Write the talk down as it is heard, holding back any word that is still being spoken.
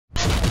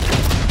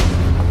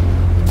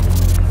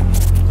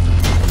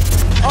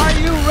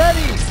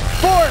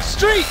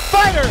Street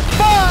Fighter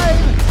 5!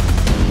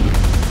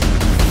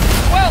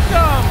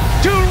 Welcome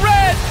to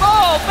Red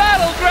Bull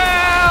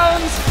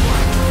Battlegrounds!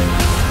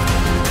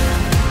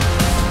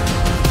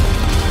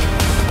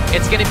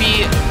 It's going to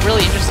be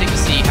really interesting to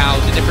see how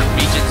the different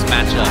regions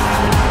match up.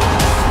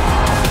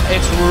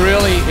 It's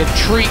really a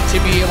treat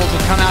to be able to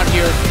come out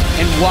here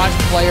and watch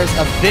players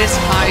of this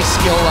high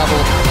skill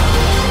level.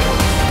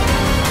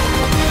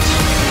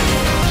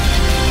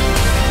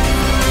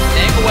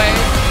 Staying away,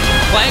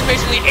 playing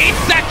basically 8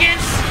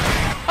 seconds.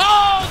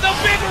 Oh, the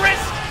big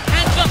risk,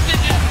 and Justin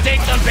just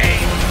takes the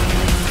bait.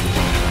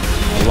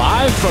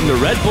 Live from the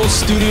Red Bull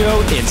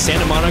studio in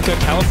Santa Monica,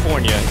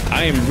 California,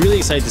 I am really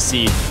excited to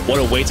see what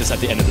awaits us at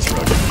the end of this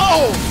road.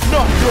 Oh,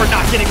 no, you are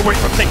not getting away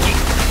from thinking.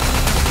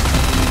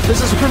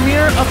 This is a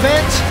premier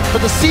event for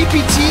the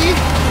CPT.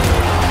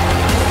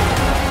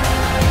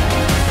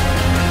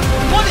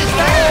 What is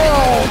that?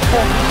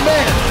 Oh,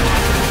 man.